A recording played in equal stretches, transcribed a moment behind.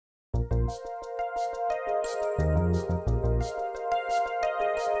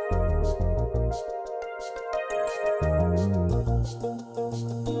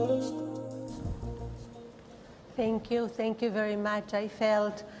Thank you very much. I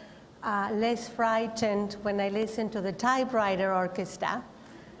felt less frightened when I listened to the typewriter orchestra.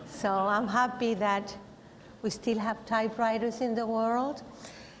 So I'm happy that we still have typewriters in the world,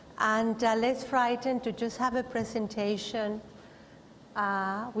 and less frightened to just have a presentation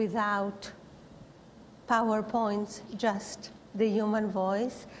without PowerPoints, just the human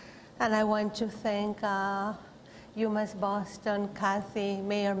voice. And I want to thank UMass Boston, Kathy,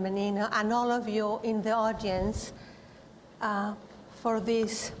 Mayor Menino, and all of you in the audience for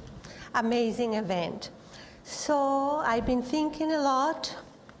this amazing event. So I've been thinking a lot,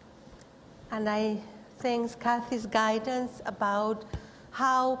 and I thank Kathy's guidance about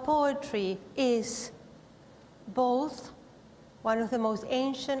how poetry is both one of the most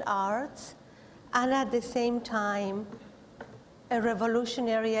ancient arts and at the same time a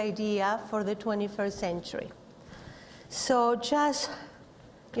revolutionary idea for the 21st century. So just,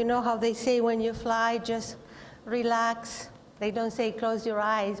 you know how they say when you fly, just relax. They don't say close your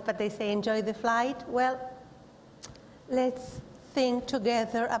eyes, but they say enjoy the flight. Well, let's think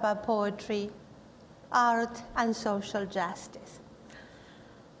together about poetry, art, and social justice.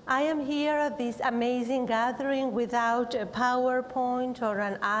 I am here at this amazing gathering without a PowerPoint or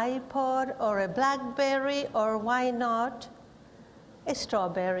an iPod or a BlackBerry, or why not, a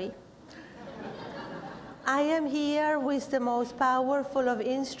strawberry. I am here with the most powerful of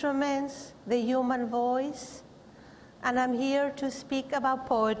instruments, the human voice, and I'm here to speak about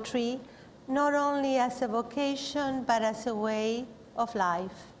poetry, not only as a vocation, but as a way of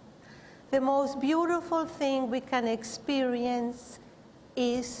life. The most beautiful thing we can experience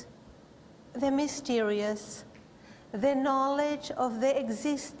is the mysterious, the knowledge of the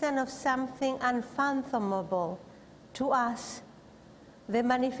existence of something unfathomable to us, the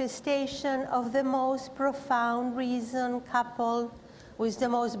manifestation of the most profound reason coupled with the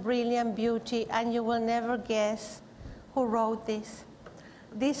most brilliant beauty, and you will never guess who wrote this.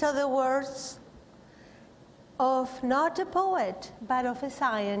 These are the words of not a poet, but of a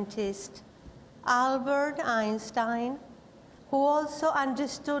scientist, Albert Einstein, who also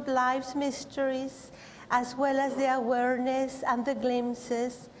understood life's mysteries, as well as the awareness and the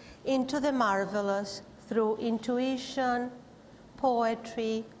glimpses into the marvelous through intuition,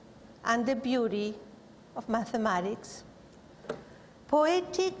 poetry, and the beauty of mathematics.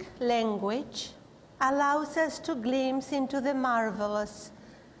 Poetic language allows us to glimpse into the marvelous,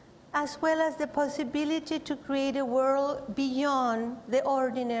 as well as the possibility to create a world beyond the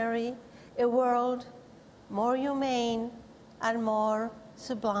ordinary, a world more humane and more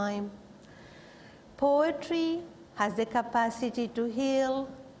sublime. Poetry has the capacity to heal,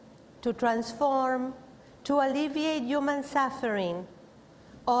 to transform, to alleviate human suffering.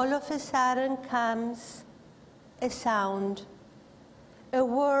 All of a sudden comes a sound, a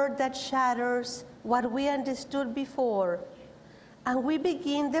word that shatters what we understood before, and we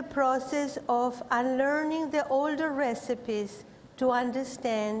begin the process of unlearning the older recipes to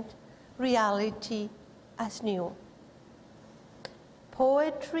understand reality as new.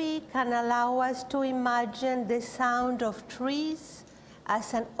 Poetry can allow us to imagine the sound of trees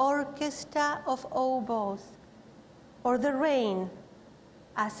as an orchestra of oboes, or the rain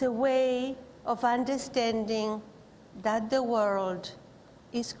as a way of understanding that the world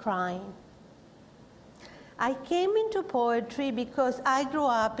is crying. I came into poetry because I grew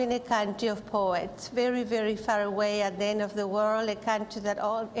up in a country of poets, very, very far away at the end of the world, a country that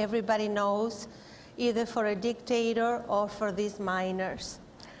everybody knows, either for a dictator or for these miners.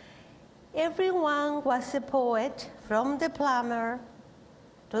 Everyone was a poet, from the plumber,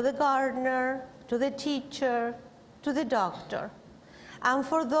 to the gardener, to the teacher, to the doctor. And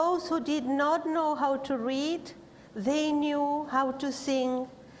for those who did not know how to read, they knew how to sing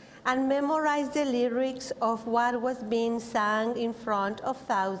and memorize the lyrics of what was being sung in front of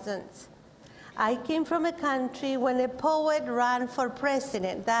thousands. I came from a country when a poet ran for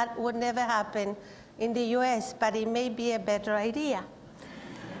president. That would never happen in the US, but it may be a better idea.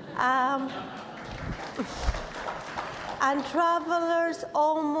 And travelers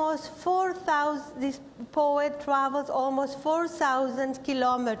almost 4,000, this poet travels almost 4,000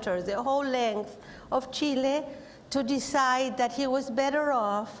 kilometers, the whole length of Chile, to decide that he was better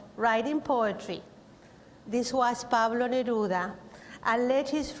off writing poetry. This was Pablo Neruda, and led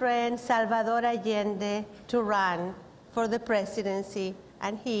his friend Salvador Allende to run for the presidency,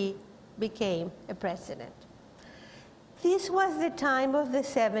 and he became a president. This was the time of the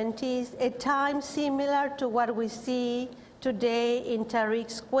 70s, a time similar to what we see today in Tahrir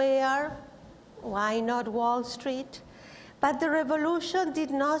Square Why not Wall Street? But the revolution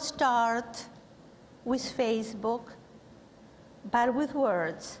did not start with Facebook, but with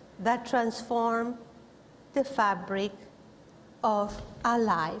words that transform the fabric of our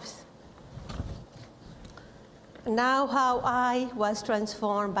lives. Now, how I was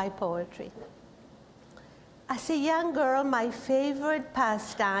transformed by poetry. As a young girl, my favorite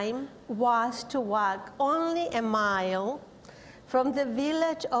pastime was to walk only a mile from the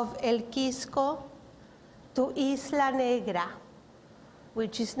village of El Quisco to Isla Negra,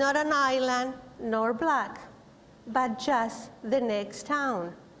 which is not an island nor black, but just the next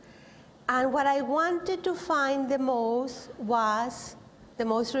town. And what I wanted to find the most was the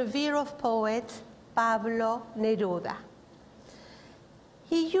most revered of poets, Pablo Neruda.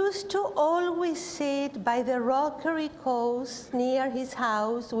 He used to always sit by the rockery coast near his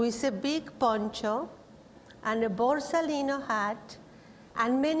house with a big poncho and a Borsalino hat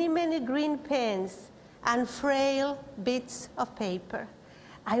and many, many green pens and frail bits of paper.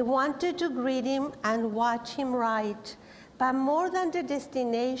 I wanted to greet him and watch him write, but more than the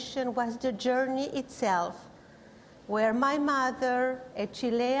destination was the journey itself, where my mother, a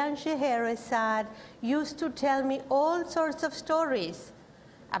Chilean Scheherazade, used to tell me all sorts of stories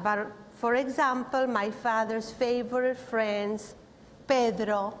about, for example, my father's favorite friends,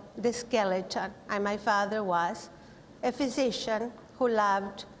 Pedro the skeleton, and my father was a physician who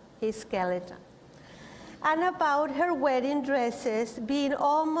loved his skeleton. And about her wedding dresses being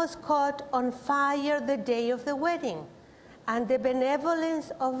almost caught on fire the day of the wedding, and the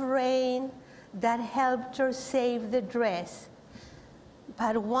benevolence of rain that helped her save the dress.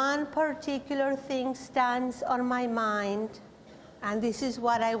 But one particular thing stands on my mind, and this is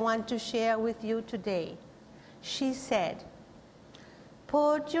what I want to share with you today. She said,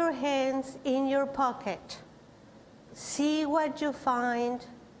 "Put your hands in your pocket. See what you find.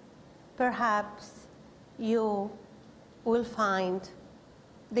 Perhaps you will find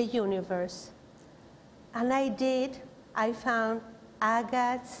the universe." And I did. I found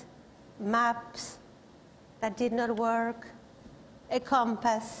agates, maps that did not work, a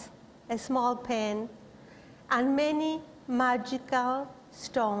compass, a small pen, and many magical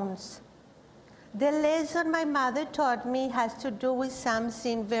stones. The lesson my mother taught me has to do with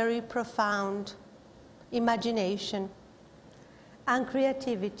something very profound: imagination and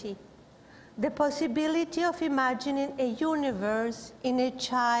creativity. The possibility of imagining a universe in a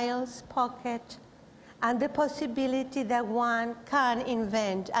child's pocket, and the possibility that one can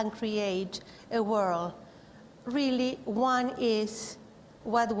invent and create a world. Really, one is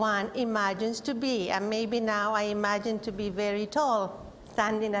what one imagines to be, and maybe now I imagine to be very tall,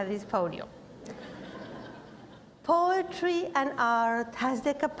 standing at this podium. Poetry and art has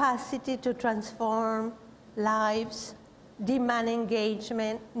the capacity to transform lives, demand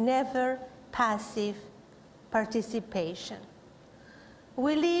engagement, never passive participation.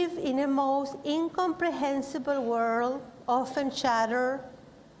 We live in a most incomprehensible world, often shattered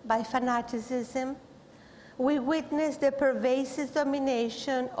by fanaticism. We witness the pervasive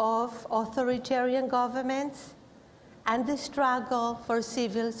domination of authoritarian governments and the struggle for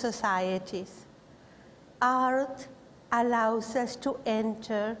civil societies. Art allows us to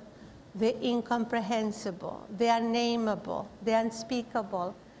enter the incomprehensible, the unnameable, the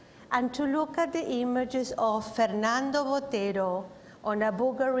unspeakable, and to look at the images of Fernando Botero on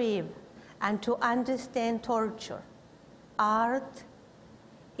Abu Ghraib and to understand torture. Art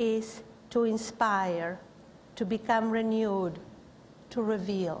is to inspire, to become renewed, to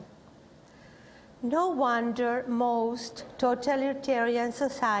reveal. No wonder most totalitarian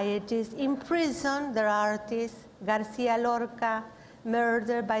societies imprison their artists. Garcia Lorca,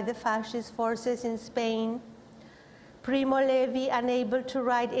 murdered by the fascist forces in Spain. Primo Levi, unable to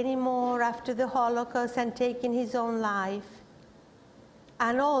write anymore after the Holocaust and taking his own life.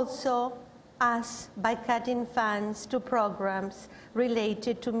 And also us by cutting funds to programs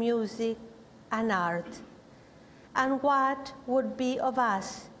related to music and art. And what would be of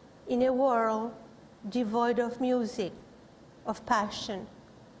us in a world devoid of music, of passion,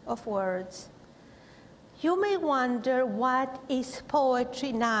 of words? You may wonder, what is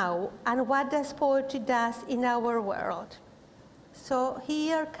poetry now, and what does poetry do in our world? So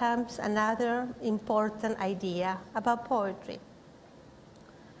here comes another important idea about poetry.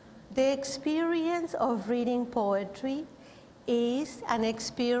 The experience of reading poetry is an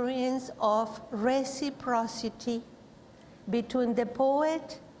experience of reciprocity between the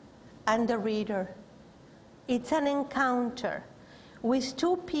poet and the reader. It's an encounter with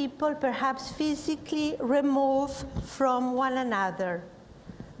two people perhaps physically removed from one another,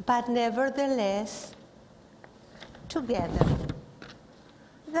 but nevertheless together.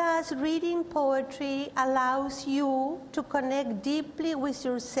 Thus, reading poetry allows you to connect deeply with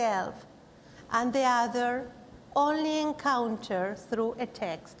yourself and the other only encounter through a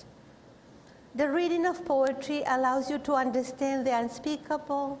text. The reading of poetry allows you to understand the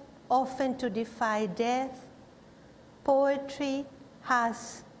unspeakable, often to defy death. Poetry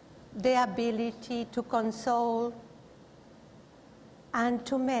has the ability to console and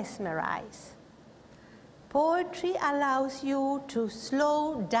to mesmerize. Poetry allows you to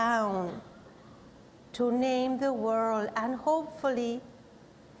slow down, to name the world, and hopefully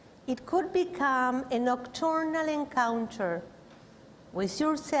it could become a nocturnal encounter with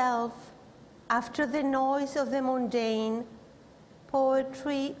yourself. After the noise of the mundane,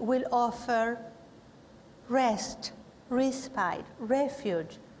 poetry will offer rest, respite,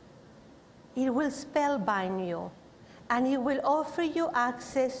 refuge. It will spellbind you, and it will offer you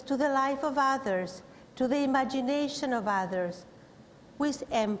access to the life of others, to the imagination of others, with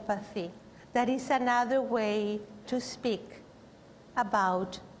empathy. That is another way to speak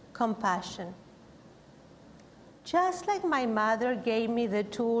about compassion. Just like my mother gave me the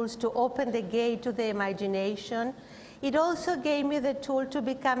tools to open the gate to the imagination, it also gave me the tool to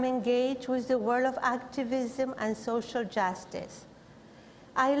become engaged with the world of activism and social justice.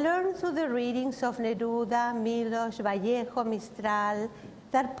 I learned through the readings of Neruda, Milos, Vallejo, Mistral,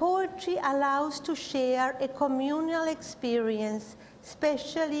 that poetry allows to share a communal experience,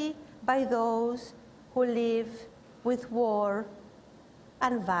 especially by those who live with war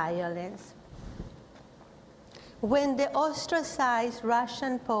and violence. When the ostracized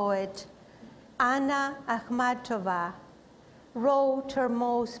Russian poet Anna Akhmatova wrote her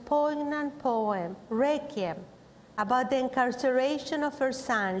most poignant poem, Requiem, about the incarceration of her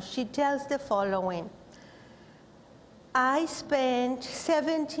son, she tells the following: I spent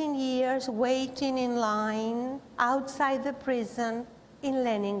 17 years waiting in line outside the prison in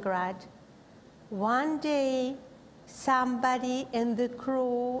Leningrad. One day, somebody in the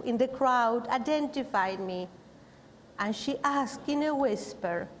crowd identified me, and she asked in a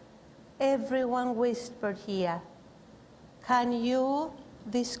whisper, everyone whispered here, can you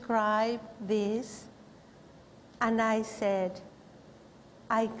describe this? And I said,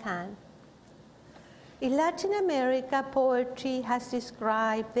 I can. In Latin America, poetry has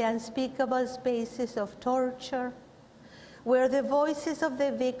described the unspeakable spaces of torture, where the voices of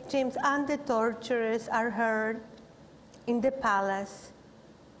the victims and the torturers are heard in the palace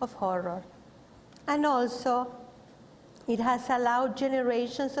of horror. And also, it has allowed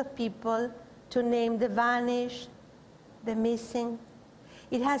generations of people to name the vanished, the missing.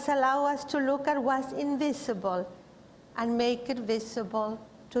 It has allowed us to look at what's invisible and make it visible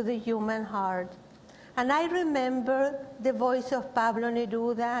to the human heart. And I remember the voice of Pablo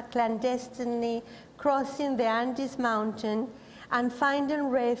Neruda clandestinely crossing the Andes mountain and finding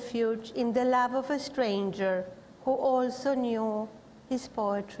refuge in the love of a stranger who also knew his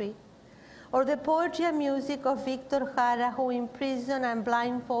poetry. Or the poetry and music of Victor Jara, who imprisoned and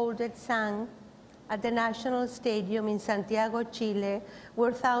blindfolded sang at the National Stadium in Santiago, Chile,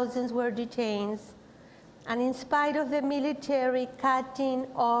 where thousands were detained. And in spite of the military cutting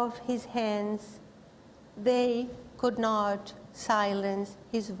off his hands, they could not silence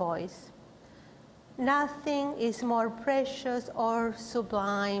his voice. Nothing is more precious or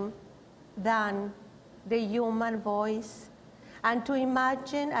sublime than the human voice. And to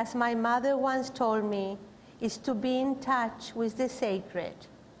imagine, as my mother once told me, is to be in touch with the sacred.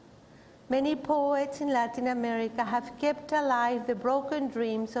 Many poets in Latin America have kept alive the broken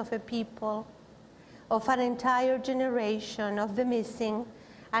dreams of a people, of an entire generation, of the missing,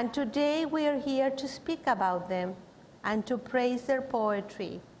 and today we are here to speak about them and to praise their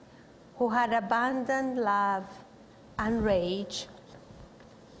poetry, who had abandoned love and rage.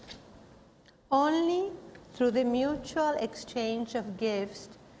 Only through the mutual exchange of gifts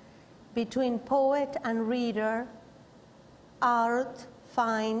between poet and reader, art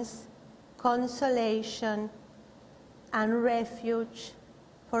finds consolation and refuge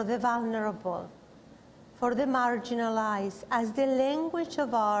for the vulnerable, for the marginalized, as the language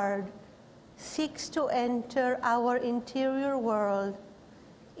of art seeks to enter our interior world.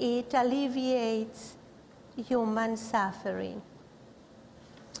 It alleviates human suffering.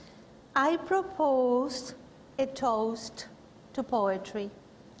 I proposed a toast to poetry,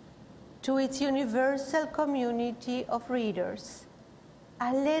 to its universal community of readers.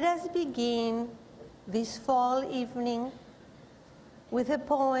 And let us begin this fall evening with a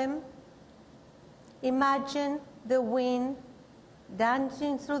poem. Imagine the wind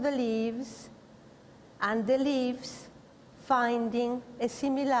dancing through the leaves and the leaves finding a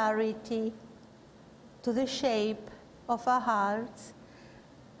similarity to the shape of our hearts.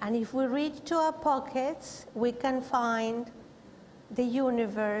 And if we reach to our pockets, we can find the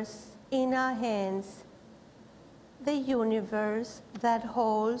universe in our hands, the universe that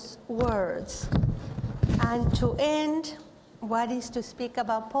holds words. And to end, what is to speak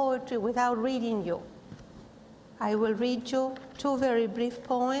about poetry without reading you? I will read you two very brief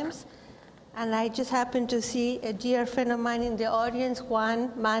poems, and I just happened to see a dear friend of mine in the audience, Juan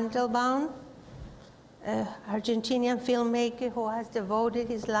Mandelbaum, an Argentinian filmmaker who has devoted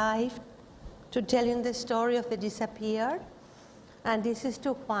his life to telling the story of the disappeared. And this is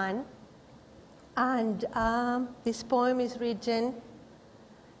to Juan. And this poem is written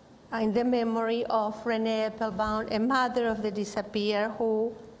in the memory of Renee Applebaum, a mother of the disappeared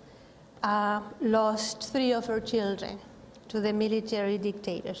who lost 3 of her children to the military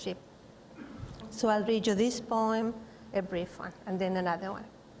dictatorship. So I'll read you this poem, a brief one, and then another one.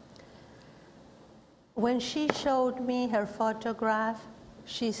 When she showed me her photograph,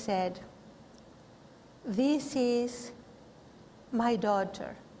 she said, "This is my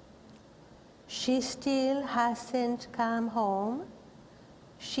daughter. She still hasn't come home.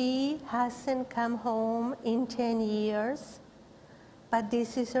 She hasn't come home in 10 years, but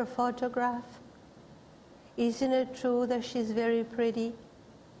this is her photograph. Isn't it true that she's very pretty?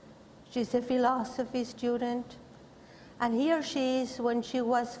 She's a philosophy student. And here she is when she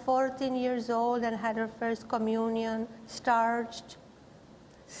was 14 years old and had her first communion, starched,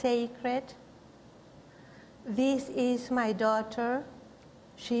 sacred. This is my daughter.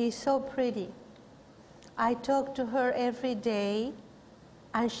 She is so pretty. I talk to her every day,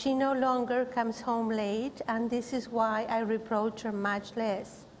 and she no longer comes home late, and this is why I reproach her much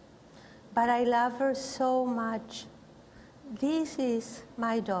less. But I love her so much. This is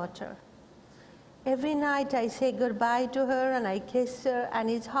my daughter. Every night I say goodbye to her and I kiss her, and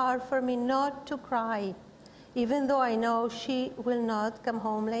it's hard for me not to cry, even though I know she will not come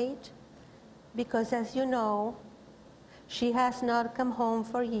home late, because as you know, she has not come home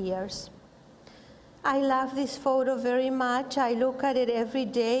for years. I love this photo very much. I look at it every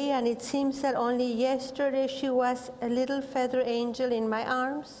day, and it seems that only yesterday she was a little feather angel in my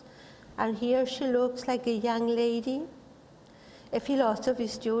arms, and here she looks like a young lady, a philosophy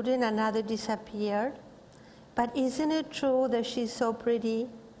student, another disappeared. But isn't it true that she's so pretty,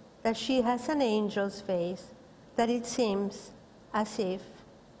 that she has an angel's face, that it seems as if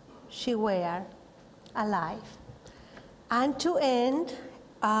she were alive? And to end,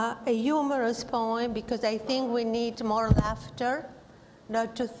 a humorous poem, because I think we need more laughter,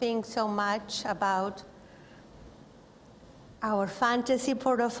 not to think so much about our fantasy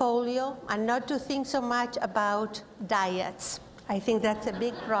portfolio, and not to think so much about diets. I think that's a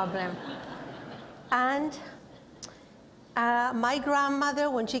big problem. And my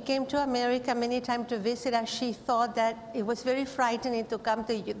grandmother, when she came to America many times to visit us, she thought that it was very frightening to come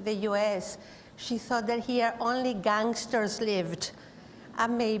to the US. She thought that here only gangsters lived.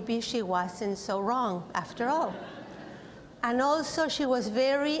 And maybe she wasn't so wrong after all. And also she was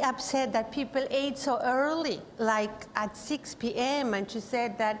very upset that people ate so early, like at 6 p.m. And she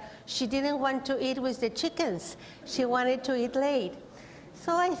said that she didn't want to eat with the chickens. She wanted to eat late.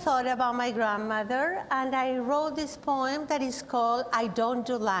 So I thought about my grandmother, and I wrote this poem that is called I Don't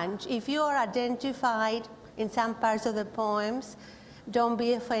Do Lunch. If you are identified in some parts of the poems, don't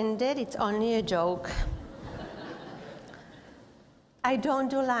be offended, it's only a joke. I don't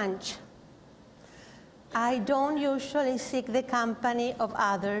do lunch. I don't usually seek the company of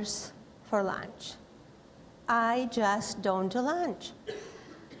others for lunch. I just don't do lunch.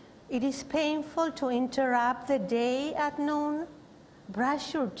 It is painful to interrupt the day at noon,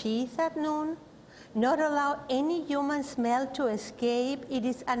 brush your teeth at noon, not allow any human smell to escape. It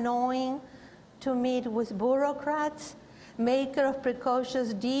is annoying to meet with bureaucrats, maker of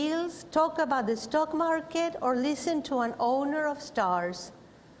precocious deals, talk about the stock market, or listen to an owner of stars,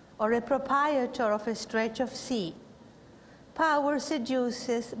 or a proprietor of a stretch of sea. Power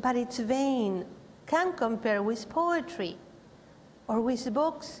seduces, but it's vain, can't compare with poetry, or with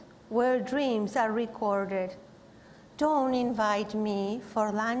books where dreams are recorded. Don't invite me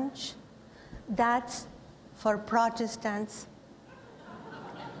for lunch. That's for Protestants.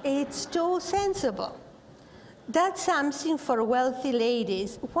 It's too sensible. That's something for wealthy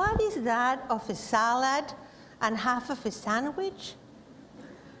ladies. What is that of a salad and half of a sandwich?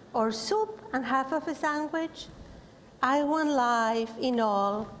 Or soup and half of a sandwich? I want life in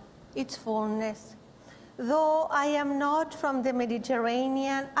all its fullness. Though I am not from the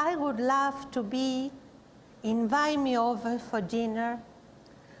Mediterranean, I would love to be. Invite me over for dinner.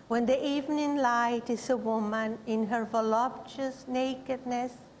 When the evening light is a woman in her voluptuous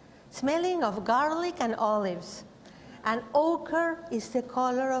nakedness, smelling of garlic and olives, and ochre is the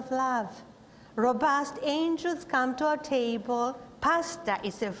color of love. Robust angels come to our table, pasta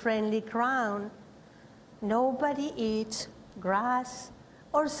is a friendly crown. Nobody eats grass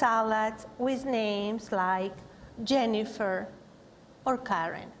or salads with names like Jennifer or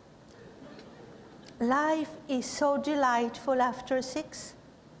Karen. Life is so delightful after 6.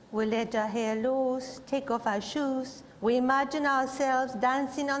 We let our hair loose, take off our shoes. We imagine ourselves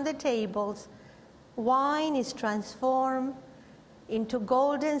dancing on the tables. Wine is transformed into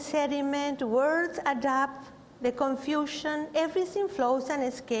golden sediment. Words adapt the confusion. Everything flows and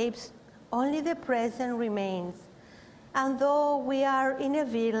escapes. Only the present remains. And though we are in a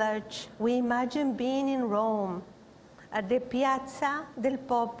village, we imagine being in Rome, at the Piazza del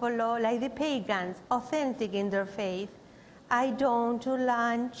Popolo, like the pagans, authentic in their faith. I don't do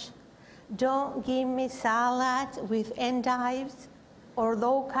lunch. Don't give me salad with endives or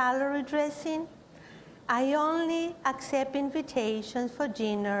low-calorie dressing. I only accept invitations for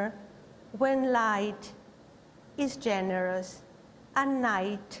dinner when light is generous and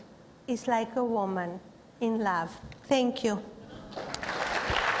night is like a woman in love. Thank you.